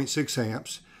 9.6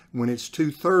 amps. When it's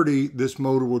 230, this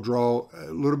motor will draw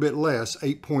a little bit less,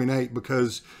 8.8,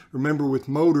 because remember with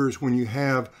motors, when you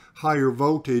have higher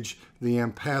voltage, the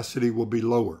ampacity will be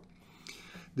lower.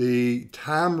 The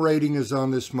time rating is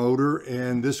on this motor,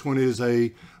 and this one is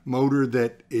a motor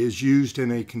that is used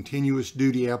in a continuous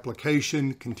duty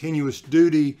application. Continuous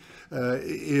duty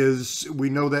we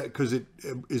know that because it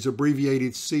is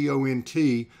abbreviated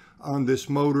CONT on this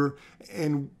motor,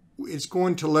 and it's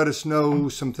going to let us know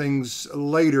some things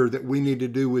later that we need to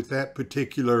do with that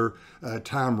particular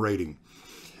time rating.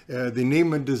 The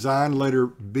NEMA design letter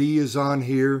B is on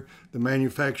here, the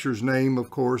manufacturer's name, of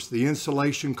course. The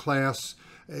insulation class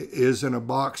is in a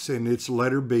box and it's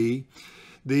letter B.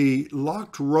 The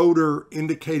locked rotor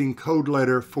indicating code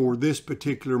letter for this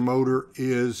particular motor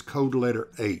is code letter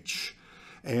H.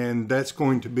 And that's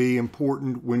going to be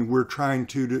important when we're trying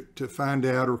to find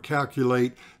out or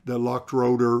calculate the locked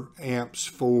rotor amps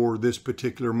for this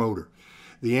particular motor.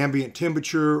 The ambient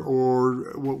temperature,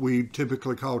 or what we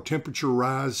typically call temperature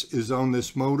rise, is on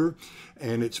this motor,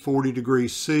 and it's 40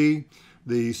 degrees C.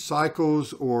 The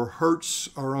cycles or hertz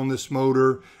are on this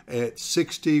motor at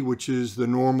 60, which is the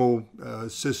normal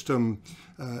system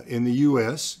in the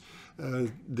US.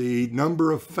 The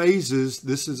number of phases,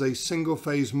 this is a single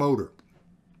phase motor.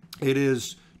 It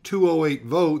is 208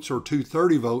 volts or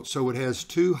 230 volts, so it has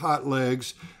 2 hot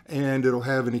legs and it'll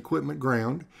have an equipment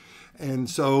ground. And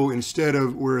so instead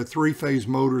of where a 3-phase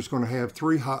motor is going to have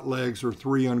 3 hot legs or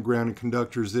 3 ungrounded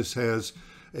conductors, this has,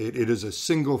 it is a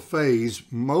single phase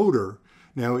motor.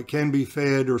 Now it can be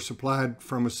fed or supplied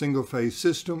from a single phase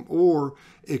system, or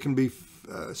it can be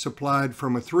supplied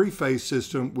from a 3-phase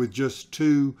system with just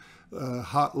 2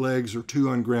 hot legs or 2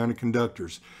 ungrounded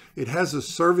conductors. It has a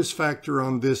service factor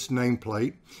on this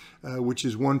nameplate, which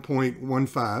is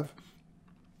 1.15,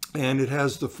 and it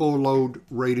has the full load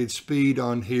rated speed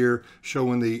on here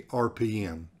showing the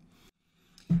RPM.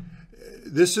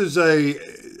 This is a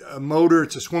motor.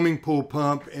 It's a swimming pool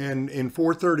pump, and in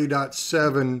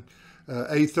 430.7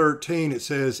 A13 it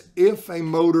says if a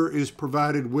motor is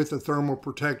provided with a thermal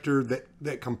protector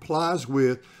that complies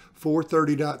with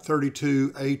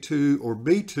 430.32 A2 or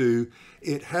B2,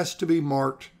 it has to be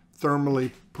marked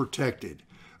thermally protected.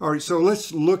 All right, so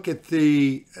let's look at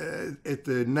the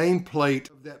nameplate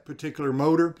of that particular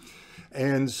motor.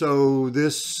 And so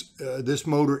this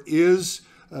motor is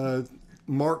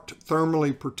marked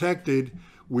thermally protected,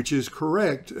 which is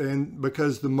correct, and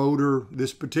because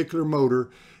this particular motor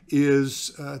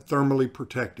is thermally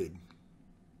protected.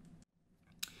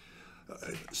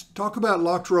 Let's talk about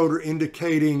locked rotor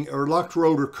indicating, or locked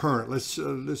rotor current. Let's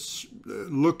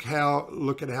look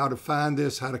at how to find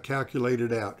this, how to calculate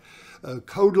it out.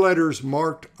 Code letters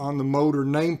marked on the motor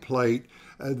nameplate,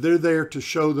 they're there to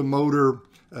show the motor,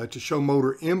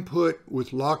 motor input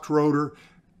with locked rotor,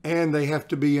 and they have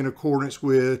to be in accordance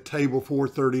with table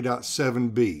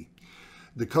 430.7b.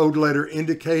 The code letter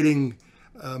indicating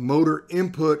motor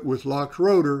input with locked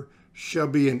rotor shall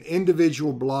be an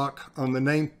individual block on the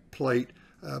nameplate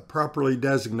properly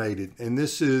designated. And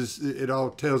it all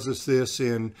tells us this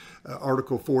in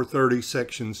Article 430,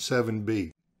 Section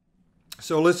 7b.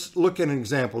 So let's look at an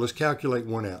example. Let's calculate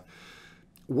one out.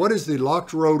 What is the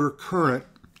locked rotor current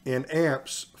in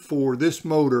amps for this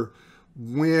motor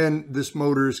when this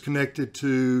motor is connected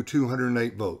to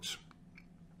 208 volts?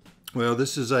 Well,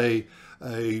 this is a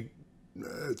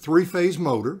three-phase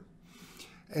motor,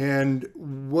 and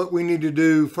what we need to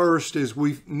do first is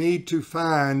we need to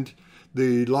find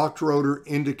the locked rotor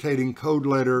indicating code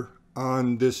letter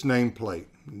on this nameplate.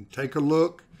 Take a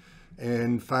look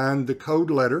and find the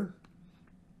code letter.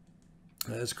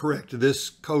 That's correct.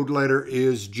 This code letter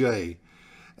is J.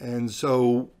 And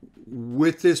so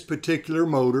with this particular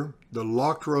motor, the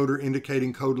locked rotor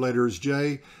indicating code letter is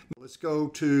J. Let's go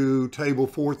to table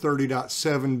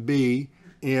 430.7b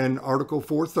in Article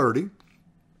 430.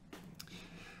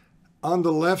 On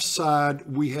the left side,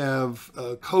 we have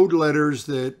code letters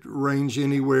that range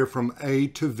anywhere from A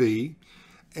to V,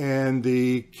 and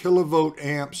the kilovolt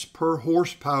amps per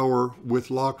horsepower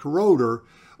with locked rotor,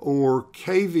 or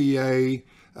kVA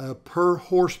per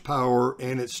horsepower,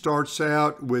 and it starts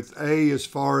out with A as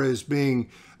far as being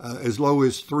as low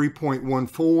as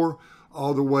 3.14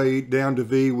 all the way down to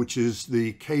V, which is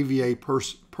the kVA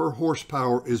per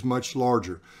horsepower is much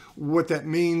larger. What that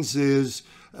means is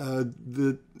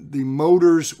the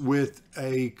motors with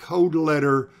a code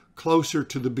letter closer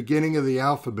to the beginning of the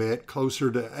alphabet, closer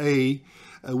to A,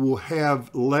 will have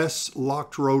less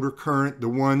locked rotor current. The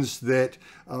ones that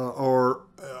are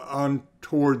on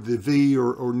toward the V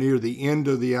or near the end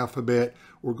of the alphabet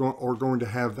are going to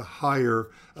have the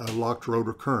higher locked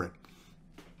rotor current.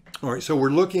 All right, so we're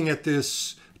looking at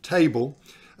this table.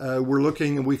 We're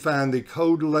looking and we find the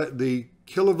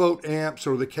kilovolt amps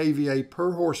or the kVA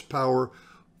per horsepower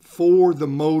for the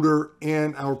motor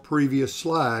in our previous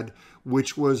slide,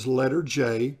 which was letter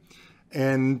J.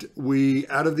 And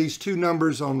out of these two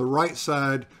numbers on the right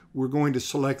side, we're going to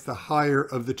select the higher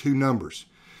of the two numbers.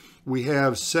 We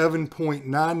have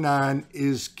 7.99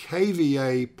 is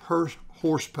kVA per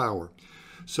horsepower.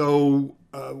 So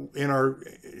in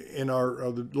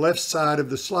the left side of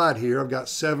the slide here, I've got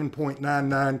 7.99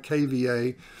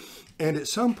 kVA. And at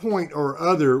some point or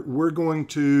other, we're going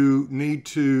to need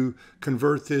to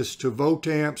convert this to volt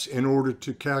amps in order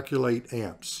to calculate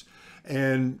amps.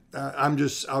 And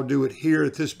I'll do it here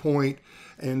at this point.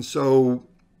 And so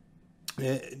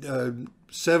 7.99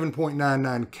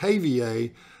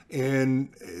 kVA, and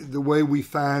the way we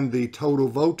find the total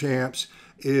volt amps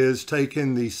is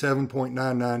taking the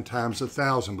 7.99 times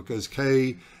 1,000, because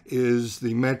K is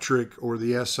the metric or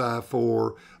the SI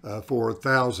for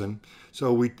 1,000.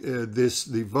 So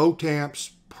the volt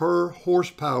amps per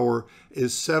horsepower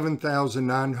is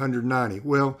 7,990.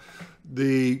 Well,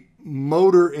 the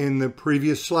motor in the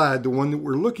previous slide, the one that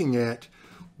we're looking at,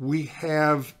 we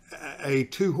have a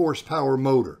 2 horsepower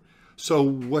motor. So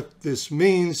what this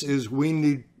means is we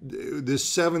need this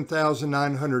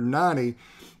 7,990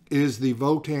 is the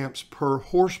volt amps per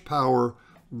horsepower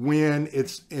when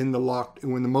when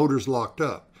the motor's locked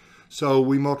up. So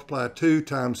we multiply 2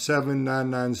 times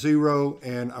 7,990,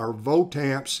 and our volt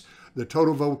amps, the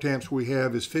total volt amps we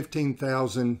have is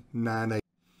 15,980.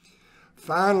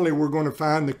 Finally, we're going to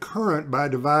find the current by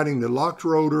dividing the locked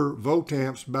rotor volt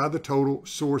amps by the total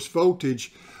source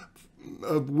voltage,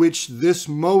 of which this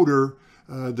motor,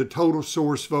 the total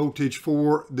source voltage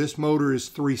for this motor is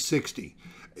 360.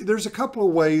 There's a couple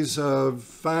of ways of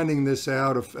finding this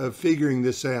out, of figuring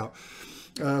this out.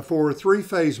 For a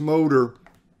three-phase motor,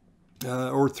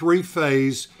 or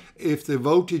three-phase, if the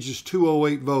voltage is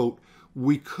 208 volt,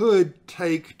 we could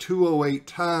take 208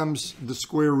 times the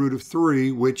square root of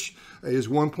 3, which is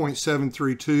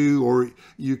 1.732, or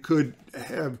you could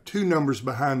have two numbers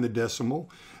behind the decimal.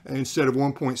 Instead of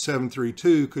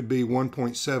 1.732, could be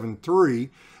 1.73,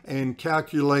 and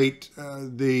calculate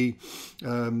the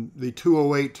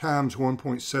 208 times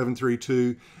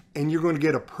 1.732, and you're going to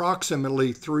get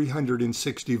approximately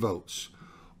 360 volts.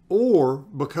 Or,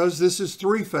 because this is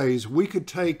three-phase, we could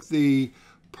take the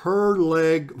per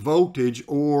leg voltage,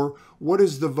 or what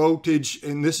is the voltage,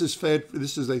 and this is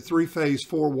a three-phase,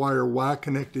 four-wire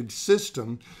Y-connected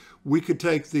system. We could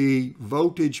take the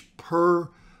voltage per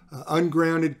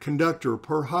ungrounded conductor,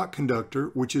 per hot conductor,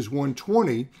 which is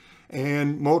 120,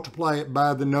 and multiply it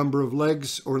by the number of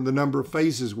legs, or the number of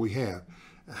phases we have.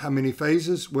 How many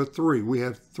phases? Well, 3. We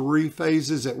have 3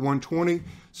 phases at 120,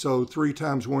 so 3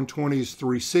 times 120 is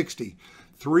 360.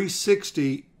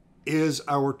 360 is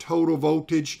our total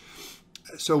voltage.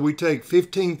 So we take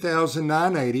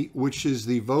 15,980, which is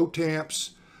the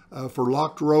volt-amps for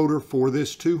locked rotor for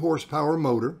this 2 horsepower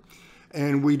motor,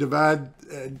 and we divide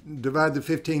the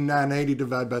 15,980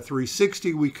 divided by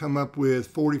 360, we come up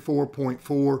with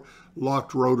 44.4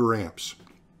 locked rotor amps.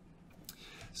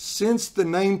 Since the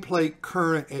nameplate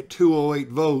current at 208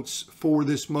 volts for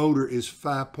this motor is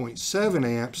 5.7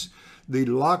 amps, the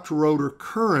locked rotor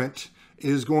current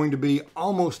is going to be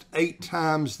almost 8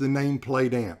 times the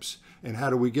nameplate amps. And how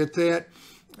do we get that?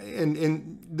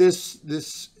 And this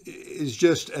is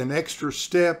just an extra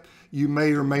step you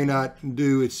may or may not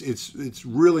do. It's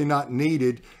really not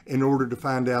needed in order to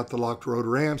find out the locked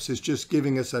rotor amps. It's just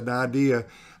giving us an idea,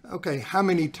 okay, how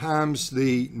many times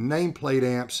the nameplate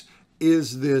amps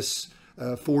is this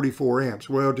 44 amps?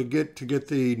 Well, to get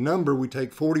the number, we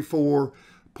take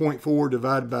 44.4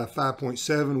 divided by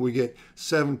 5.7, we get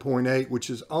 7.8, which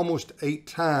is almost 8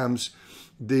 times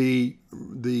the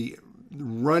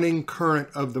running current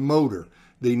of the motor,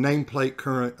 the nameplate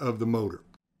current of the motor.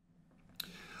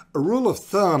 A rule of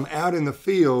thumb out in the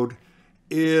field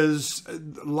is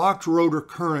locked rotor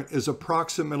current is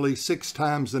approximately 6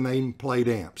 times the nameplate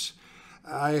amps.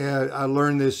 I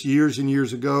learned this years and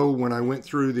years ago when I went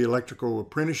through the electrical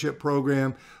apprenticeship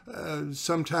program,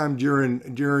 sometime during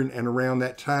and around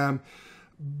that time.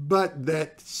 But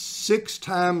that 6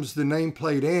 times the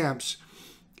nameplate amps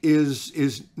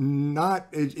is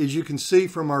not, as you can see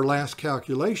from our last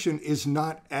calculation, is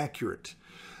not accurate.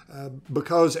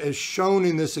 Because as shown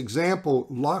in this example,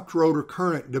 locked rotor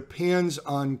current depends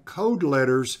on code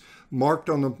letters marked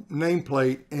on the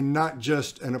nameplate and not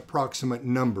just an approximate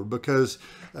number, because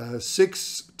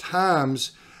 6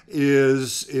 times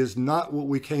is not what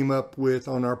we came up with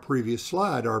on our previous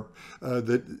slide.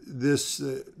 This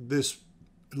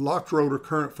locked rotor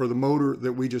current for the motor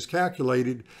that we just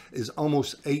calculated is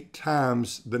almost 8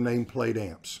 times the nameplate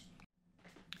amps.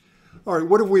 All right,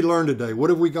 what have we learned today? What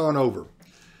have we gone over?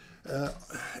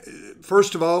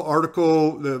 First of all,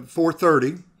 Article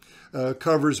 430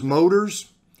 covers motors,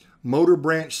 motor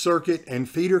branch circuit and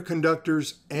feeder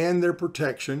conductors and their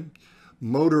protection,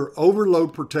 motor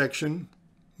overload protection,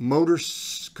 motor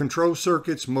control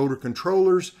circuits, motor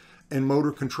controllers, and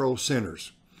motor control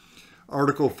centers.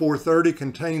 Article 430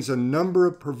 contains a number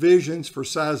of provisions for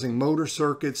sizing motor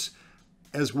circuits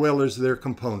as well as their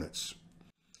components.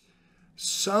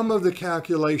 Some of the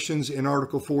calculations in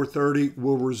Article 430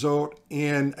 will result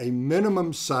in a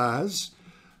minimum size,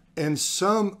 and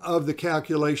some of the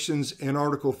calculations in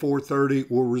Article 430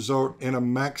 will result in a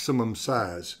maximum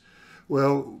size.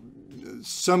 Well,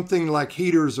 something like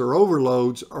heaters or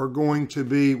overloads are going to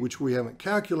be, which we haven't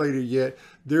calculated yet,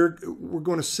 we're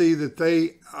going to see that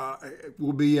they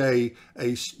will be a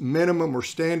minimum or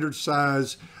standard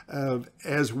size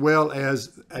as well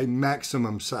as a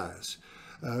maximum size.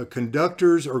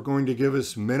 Conductors are going to give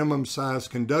us minimum size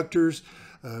conductors.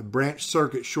 Branch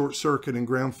circuit, short circuit, and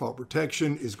ground fault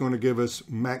protection is going to give us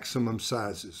maximum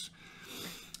sizes.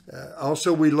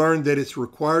 Also, we learned that it's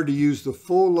required to use the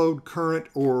full load current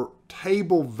or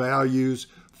table values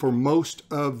for most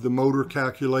of the motor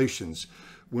calculations.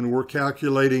 When we're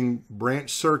calculating branch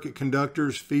circuit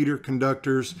conductors, feeder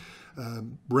conductors,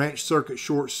 branch circuit,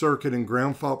 short circuit, and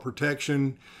ground fault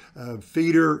protection,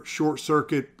 feeder, short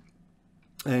circuit,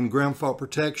 and ground fault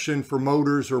protection for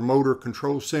motors or motor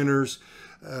control centers.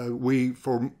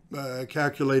 For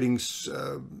calculating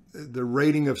the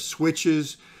rating of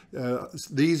switches,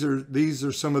 these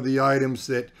are some of the items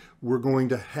that we're going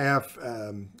to have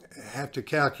to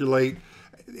calculate,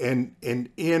 and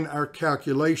in our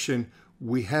calculation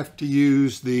we have to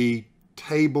use the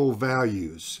table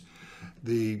values,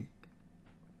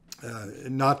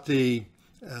 not the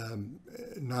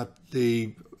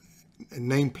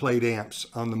nameplate amps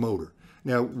on the motor.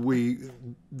 Now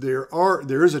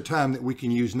there is a time that we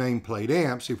can use nameplate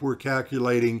amps if we're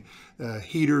calculating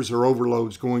heaters or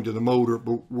overloads going to the motor,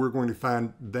 but we're going to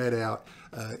find that out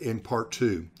in part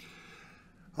 2.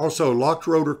 Also, locked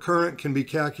rotor current can be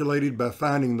calculated by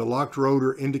finding the locked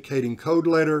rotor indicating code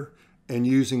letter and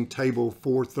using table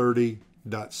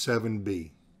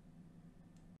 430.7b.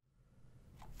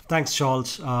 Thanks,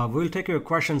 Charles. We'll take your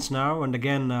questions now. And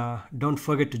again, don't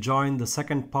forget to join the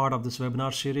second part of this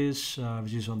webinar series,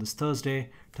 which is on this Thursday,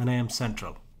 10 a.m.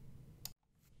 Central.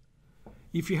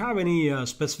 If you have any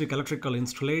specific electrical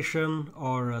installation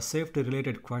or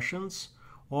safety-related questions,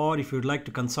 or if you'd like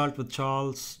to consult with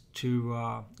Charles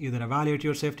to either evaluate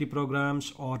your safety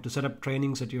programs or to set up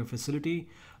trainings at your facility,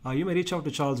 you may reach out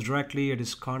to Charles directly at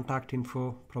his contact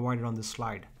info provided on this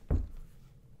slide.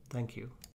 Thank you.